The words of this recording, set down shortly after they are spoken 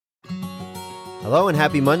Hello and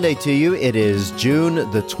happy Monday to you. It is June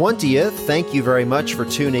the 20th. Thank you very much for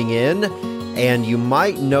tuning in. And you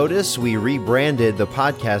might notice we rebranded the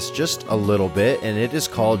podcast just a little bit, and it is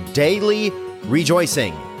called Daily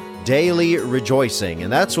Rejoicing. Daily Rejoicing.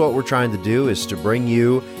 And that's what we're trying to do, is to bring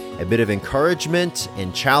you a bit of encouragement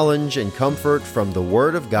and challenge and comfort from the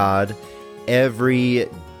Word of God every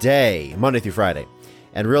day, Monday through Friday.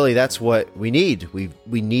 And really, that's what we need. We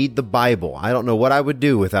need the Bible. I don't know what I would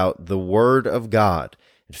do without the Word of God.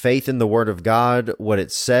 Faith in the Word of God, what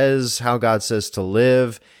it says, how God says to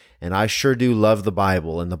live. And I sure do love the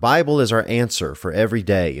Bible. And the Bible is our answer for every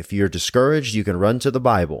day. If you're discouraged, you can run to the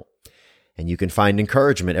Bible. And you can find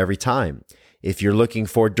encouragement every time. If you're looking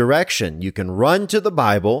for direction, you can run to the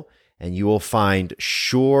Bible, and you will find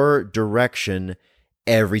sure direction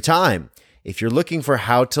every time. If you're looking for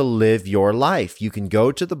how to live your life, you can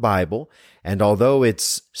go to the Bible, and although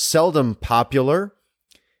it's seldom popular,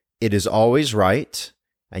 it is always right,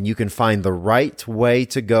 and you can find the right way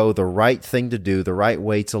to go, the right thing to do, the right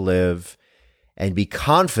way to live, and be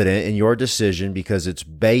confident in your decision because it's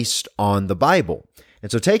based on the Bible.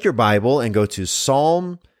 And so take your Bible and go to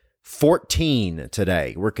Psalm 14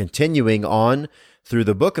 today. We're continuing on through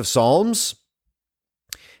the book of Psalms.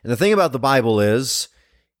 And the thing about the Bible is,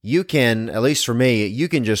 you can, at least for me, you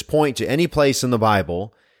can just point to any place in the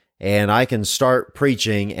Bible and I can start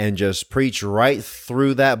preaching and just preach right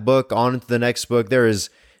through that book on to the next book. There is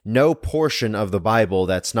no portion of the Bible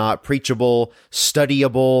that's not preachable,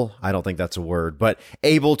 studyable, I don't think that's a word, but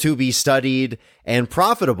able to be studied and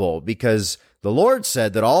profitable, because the Lord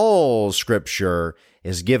said that all Scripture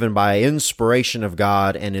is given by inspiration of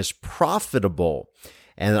God and is profitable.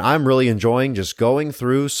 And I'm really enjoying just going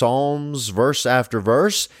through Psalms verse after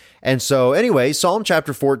verse. And so anyway, Psalm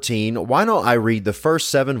chapter 14, why don't I read the first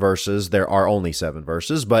 7 verses? There are only 7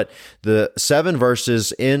 verses, but the 7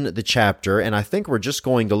 verses in the chapter, and I think we're just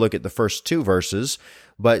going to look at the first 2 verses.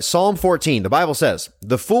 But Psalm 14, the Bible says,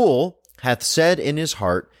 "The fool hath said in his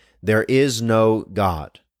heart, there is no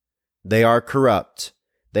God. They are corrupt.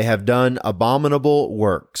 They have done abominable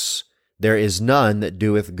works. There is none that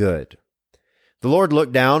doeth good. The Lord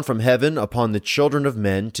looked down from heaven upon the children of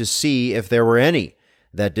men to see if there were any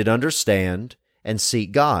that did understand and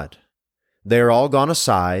seek God. They are all gone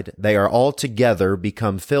aside. They are altogether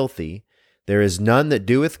become filthy. There is none that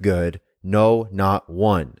doeth good, no, not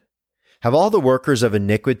one. Have all the workers of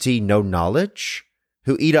iniquity no knowledge?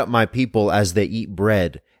 Who eat up my people as they eat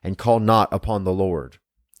bread, and call not upon the Lord.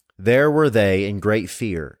 There were they in great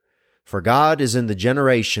fear, for God is in the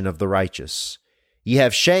generation of the righteous. Ye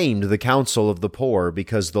have shamed the counsel of the poor,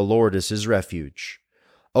 because the Lord is his refuge.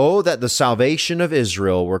 Oh, that the salvation of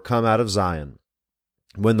Israel were come out of Zion.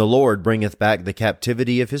 When the Lord bringeth back the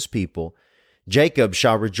captivity of his people, Jacob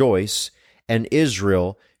shall rejoice, and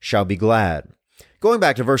Israel shall be glad." Going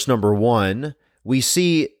back to verse number 1, we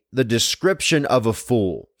see the description of a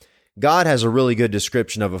fool. God has a really good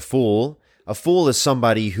description of a fool. A fool is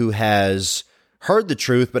somebody who has heard the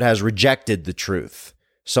truth but has rejected the truth.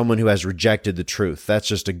 Someone who has rejected the truth. That's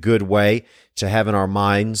just a good way to have in our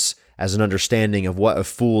minds as an understanding of what a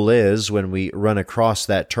fool is when we run across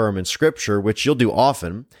that term in Scripture, which you'll do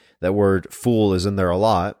often. That word fool is in there a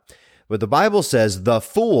lot. But the Bible says, "The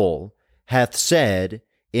fool hath said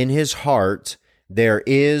in his heart, there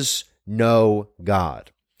is no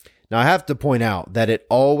God." Now, I have to point out that it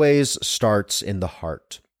always starts in the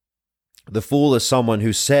heart. The fool is someone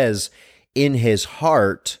who says in his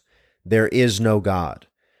heart, there is no God.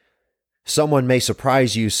 Someone may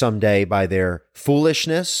surprise you someday by their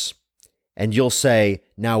foolishness, and you'll say,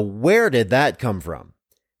 now where did that come from?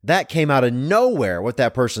 That came out of nowhere, what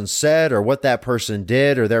that person said or what that person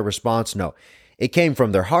did or their response. No, it came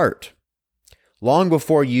from their heart. Long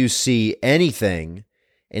before you see anything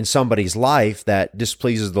in somebody's life that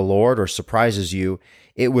displeases the Lord or surprises you,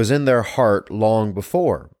 it was in their heart long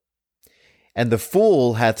before. And the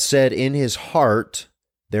fool hath said in his heart,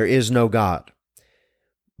 there is no God.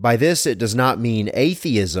 By this, it does not mean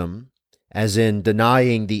atheism, as in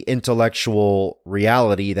denying the intellectual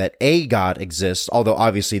reality that a God exists, although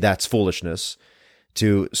obviously that's foolishness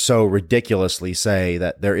to so ridiculously say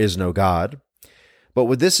that there is no God. But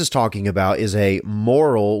what this is talking about is a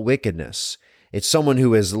moral wickedness. It's someone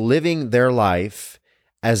who is living their life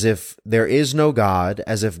as if there is no God,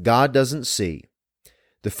 as if God doesn't see.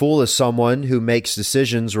 The fool is someone who makes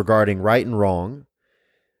decisions regarding right and wrong,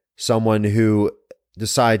 someone who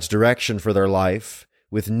decides direction for their life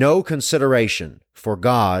with no consideration for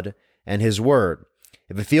God and His Word.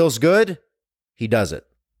 If it feels good, he does it.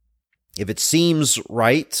 If it seems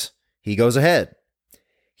right, he goes ahead.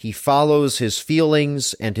 He follows his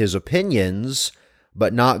feelings and his opinions,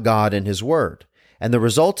 but not God and His Word. And the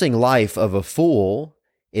resulting life of a fool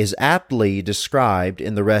is aptly described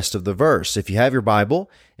in the rest of the verse. If you have your Bible,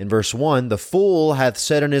 in verse 1, the fool hath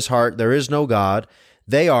said in his heart, there is no God.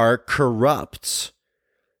 They are corrupt.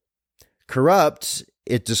 Corrupt,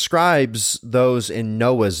 it describes those in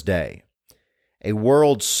Noah's day, a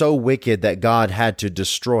world so wicked that God had to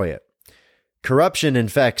destroy it. Corruption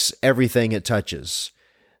infects everything it touches.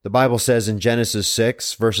 The Bible says in Genesis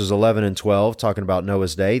 6, verses 11 and 12, talking about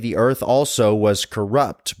Noah's day, the earth also was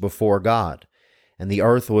corrupt before God, and the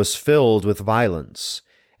earth was filled with violence.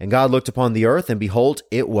 And God looked upon the earth, and behold,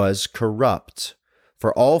 it was corrupt,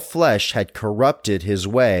 for all flesh had corrupted his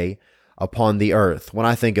way upon the earth. When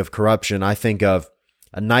I think of corruption, I think of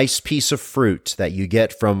a nice piece of fruit that you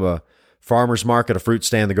get from a farmer's market, a fruit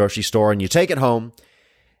stand, the grocery store, and you take it home,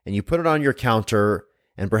 and you put it on your counter,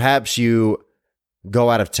 and perhaps you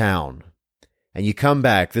go out of town, and you come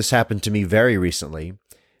back. This happened to me very recently.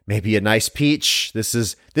 Maybe a nice peach. This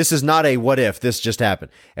is not a what if, this just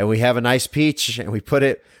happened. And we have a nice peach, and we put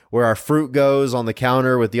it where our fruit goes on the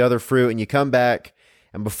counter with the other fruit, and you come back,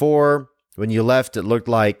 and before, when you left, it looked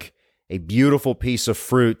like a beautiful piece of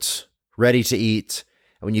fruit ready to eat.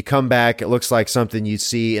 And when you come back, it looks like something you'd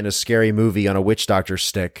see in a scary movie on a witch doctor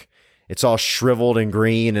stick. It's all shriveled and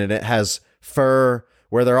green, and it has fur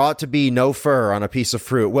where there ought to be no fur on a piece of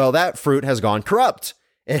fruit. Well, that fruit has gone corrupt.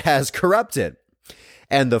 It has corrupted.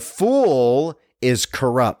 And the fool is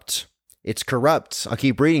corrupt. It's corrupt. I'll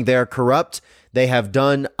keep reading. They are corrupt. They have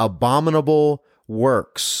done abominable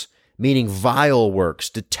works, meaning vile works,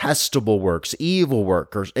 detestable works, evil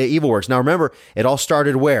works. Now remember, it all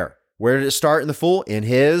started where? Where did it start in the fool? In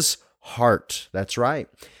his heart. That's right.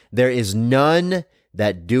 There is none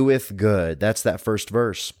that doeth good. That's that first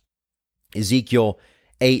verse. Ezekiel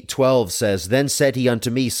 8:12 says, Then said he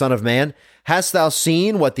unto me, Son of man, hast thou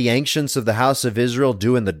seen what the ancients of the house of Israel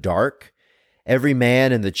do in the dark? Every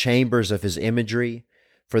man in the chambers of his imagery.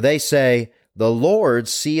 For they say, The Lord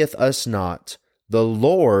seeth us not. The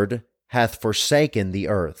Lord hath forsaken the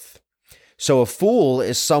earth. So a fool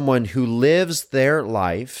is someone who lives their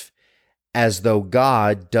life as though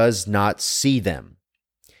God does not see them.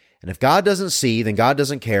 And if God doesn't see, then God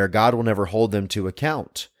doesn't care. God will never hold them to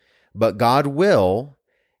account. But God will,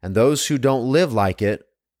 and those who don't live like it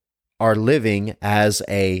are living as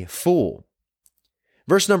a fool.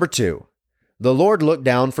 Verse number 2, The Lord looked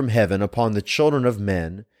down from heaven upon the children of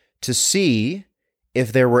men to see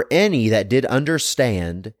if there were any that did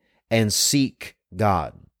understand and seek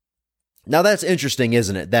God. Now that's interesting,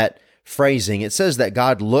 isn't it? That phrasing, it says that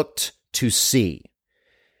God looked to see.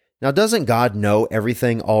 Now, doesn't God know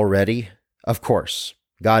everything already? Of course.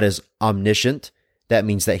 God is omniscient. That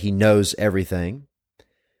means that he knows everything.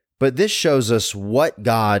 But this shows us what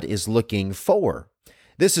God is looking for.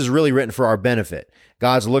 This is really written for our benefit.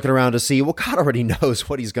 God's looking around to see, well, God already knows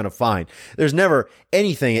what he's going to find. There's never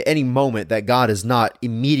anything at any moment that God is not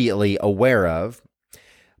immediately aware of.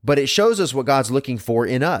 But it shows us what God's looking for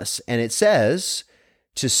in us. And it says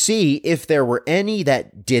to see if there were any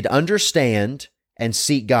that did understand and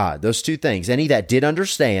seek God. Those two things, any that did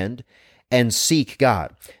understand and seek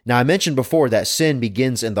God. Now, I mentioned before that sin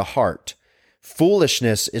begins in the heart.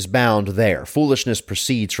 Foolishness is bound there. Foolishness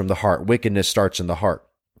proceeds from the heart. Wickedness starts in the heart.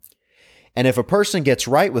 And if a person gets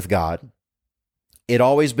right with God, it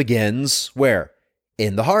always begins where?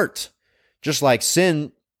 In the heart. Just like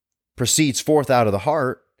sin proceeds forth out of the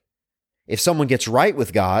heart, if someone gets right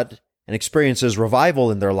with God and experiences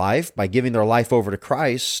revival in their life by giving their life over to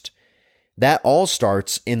Christ, that all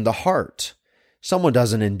starts in the heart. Someone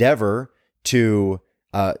doesn't endeavor to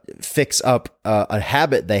fix up a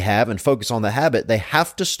habit they have and focus on the habit. They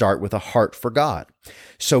have to start with a heart for God.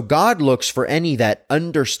 So God looks for any that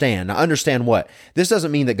understand. Now, understand what? This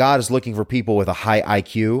doesn't mean that God is looking for people with a high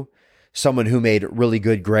IQ, someone who made really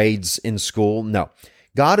good grades in school. No.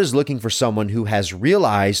 God is looking for someone who has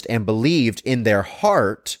realized and believed in their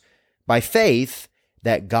heart by faith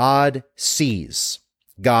that God sees.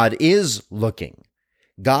 God is looking.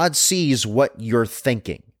 God sees what you're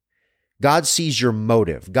thinking. God sees your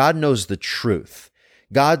motive. God knows the truth.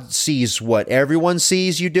 God sees what everyone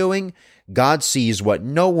sees you doing. God sees what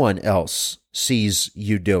no one else sees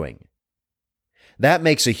you doing. That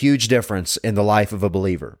makes a huge difference in the life of a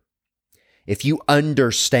believer. If you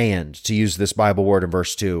understand, to use this Bible word in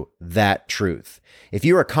verse 2, that truth. If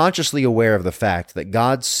you are consciously aware of the fact that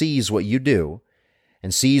God sees what you do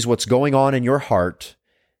and sees what's going on in your heart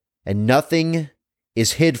and nothing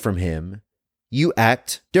is hid from him, you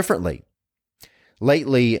act differently.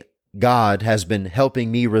 Lately, God has been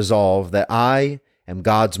helping me resolve that I am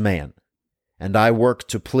God's man, and I work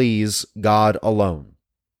to please God alone.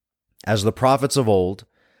 As the prophets of old,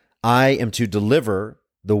 I am to deliver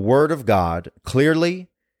the Word of God clearly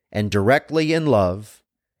and directly in love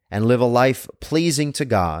and live a life pleasing to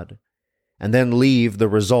God and then leave the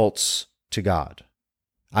results to God.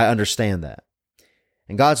 I understand that.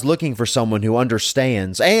 And God's looking for someone who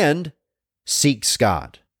understands and seeks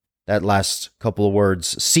God. That last couple of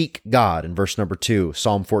words, seek God, in verse number 2,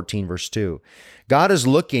 Psalm 14, verse 2. God is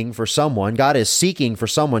looking for someone, God is seeking for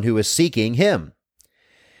someone who is seeking Him.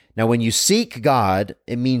 Now, when you seek God,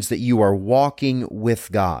 it means that you are walking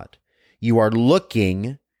with God. You are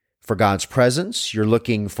looking for God's presence. You're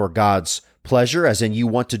looking for God's pleasure, as in you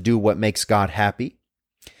want to do what makes God happy.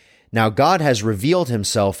 Now, God has revealed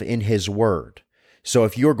Himself in His Word. So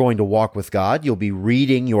if you're going to walk with God, you'll be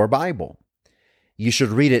reading your Bible. You should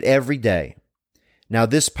read it every day. Now,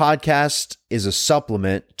 this podcast is a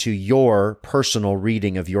supplement to your personal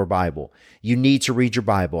reading of your Bible. You need to read your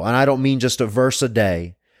Bible. And I don't mean just a verse a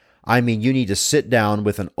day. I mean, you need to sit down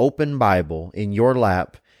with an open Bible in your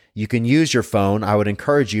lap. You can use your phone. I would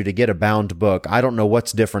encourage you to get a bound book. I don't know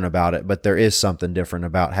what's different about it, but there is something different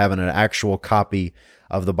about having an actual copy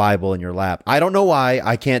of the Bible in your lap. I don't know why.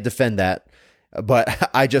 I can't defend that, but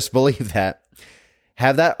I just believe that.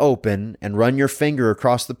 Have that open and run your finger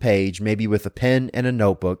across the page, maybe with a pen and a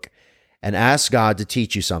notebook, and ask God to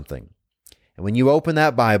teach you something. And when you open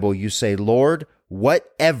that Bible, you say, Lord,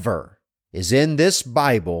 whatever is in this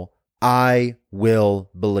Bible, I will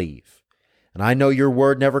believe. And I know your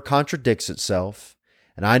word never contradicts itself.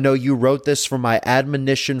 And I know you wrote this for my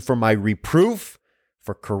admonition, for my reproof,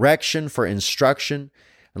 for correction, for instruction.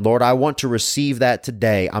 And Lord, I want to receive that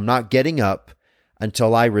today. I'm not getting up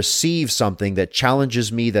until I receive something that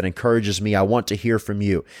challenges me, that encourages me. I want to hear from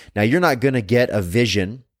you. Now, you're not going to get a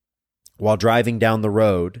vision while driving down the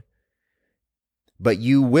road, but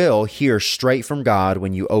you will hear straight from God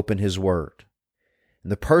when you open His Word.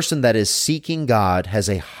 And the person that is seeking God has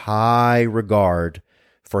a high regard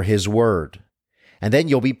for His Word. And then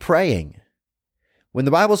you'll be praying. When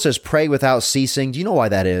the Bible says pray without ceasing, do you know why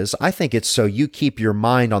that is? I think it's so you keep your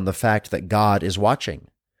mind on the fact that God is watching.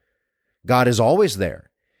 God is always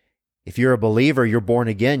there. If you're a believer, you're born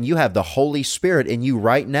again, you have the Holy Spirit in you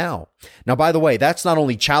right now. Now, by the way, that's not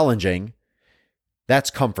only challenging,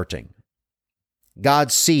 that's comforting.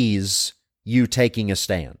 God sees you taking a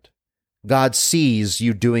stand. God sees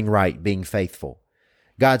you doing right, being faithful.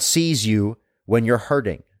 God sees you when you're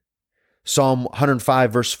hurting. Psalm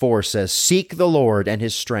 105 verse 4 says, seek the Lord and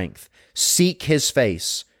His strength. Seek His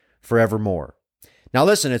face forevermore. Now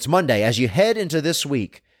listen, it's Monday. As you head into this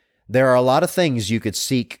week, there are a lot of things you could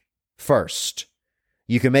seek first.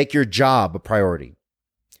 You can make your job a priority.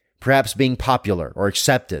 Perhaps being popular or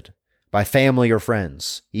accepted by family or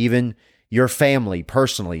friends. Even your family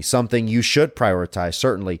personally, something you should prioritize,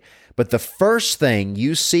 certainly. But the first thing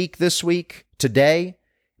you seek this week, today,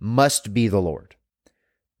 must be the Lord.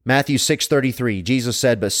 Matthew 6:33, Jesus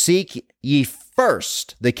said, but seek ye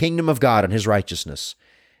first the kingdom of God and His righteousness,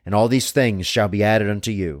 and all these things shall be added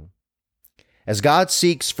unto you. As God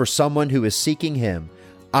seeks for someone who is seeking Him,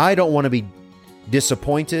 I don't want to be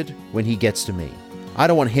disappointed when He gets to me. I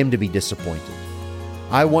don't want Him to be disappointed.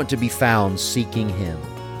 I want to be found seeking Him.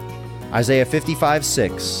 Isaiah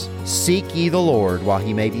 55:6, seek ye the Lord while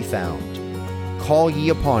He may be found. Call ye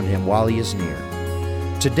upon Him while He is near.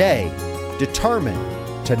 Today,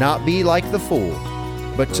 determine to not be like the fool,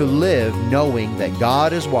 but to live knowing that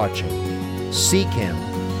God is watching. Seek Him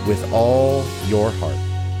with all your heart.